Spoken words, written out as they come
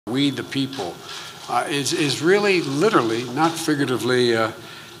We the people is really literally, not figuratively,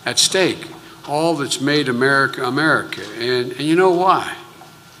 at stake. All that's made America America. And you know why?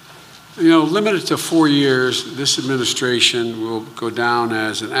 You know, limited to 4 years, this administration will go down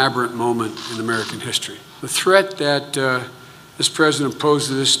as an aberrant moment in American history. The threat that this president posed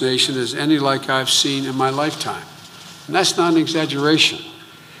to this nation is any like I've seen in my lifetime. And that's not an exaggeration.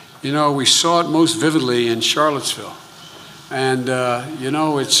 You know, we saw it most vividly in Charlottesville. And, you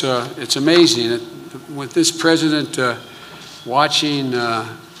know, it's amazing with this president watching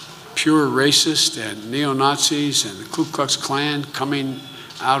pure racists and neo-Nazis and the Ku Klux Klan coming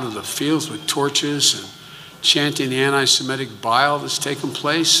out of the fields with torches and chanting the anti-Semitic bile that's taken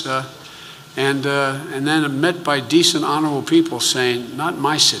place, and then met by decent, honorable people saying, "Not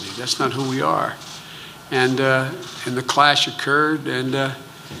my city. That's not who we are." And the clash occurred, and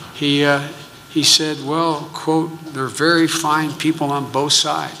he said, "Well, quote, they're very fine people on both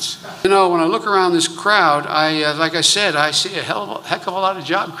sides." You know, when I look around this crowd, like I said, I see a heck of a lot of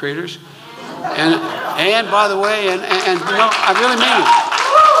job creators, and by the way, and you know, I really mean it.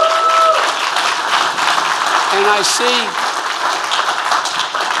 And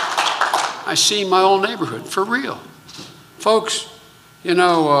I see my old neighborhood, for real. Folks, you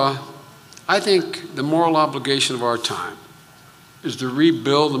know, I think the moral obligation of our time is to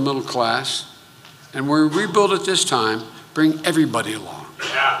rebuild the middle class, and when we rebuild it this time, bring everybody along.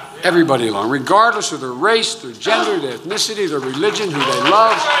 Everybody along, regardless of their race, their gender, their ethnicity, their religion, who they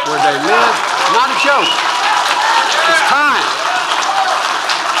love, where they live. Not a joke. It's time.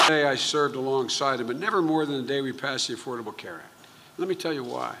 Today I served alongside him, but never more than the day we passed the Affordable Care Act. Let me tell you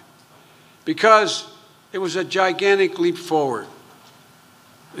why. Because it was a gigantic leap forward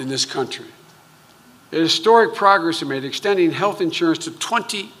in this country. A historic progress we made, extending health insurance to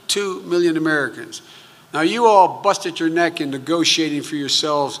 22 million Americans. Now, you all busted your neck in negotiating for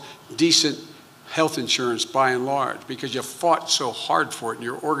yourselves decent health insurance by and large because you fought so hard for it and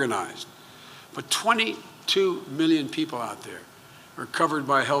you're organized. But 22 million people out there are covered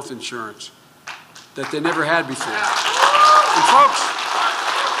by health insurance that they never had before. And folks,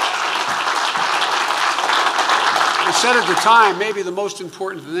 I said at the time, maybe the most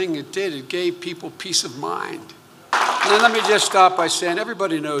important thing it did, it gave people peace of mind. And then let me just stop by saying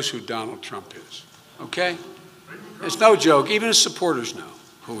everybody knows who Donald Trump is, okay? It's no joke. Even his supporters know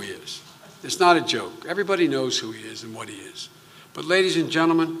who he is. It's not a joke. Everybody knows who he is and what he is. But ladies and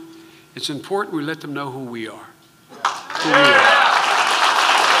gentlemen, it's important we let them know who we are. Who we are.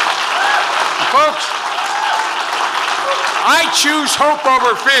 And folks, I choose hope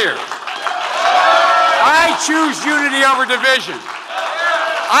over fear. I choose unity over division.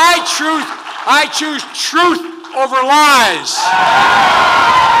 I choose truth over lies.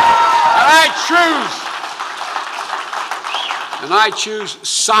 And I choose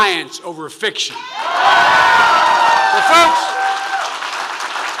science over fiction. Well, folks,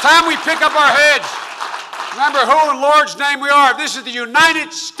 time we pick up our heads. Remember who in Lord's name we are. This is the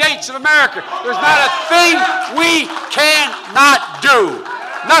United States of America. There's not a thing we cannot do.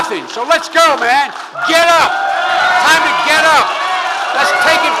 Nothing. So let's go, man. Get up. Time to get up. Let's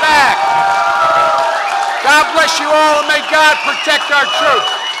take it back. God bless you all, and may God protect our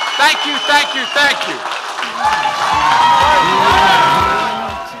troops. Thank you, thank you, thank you.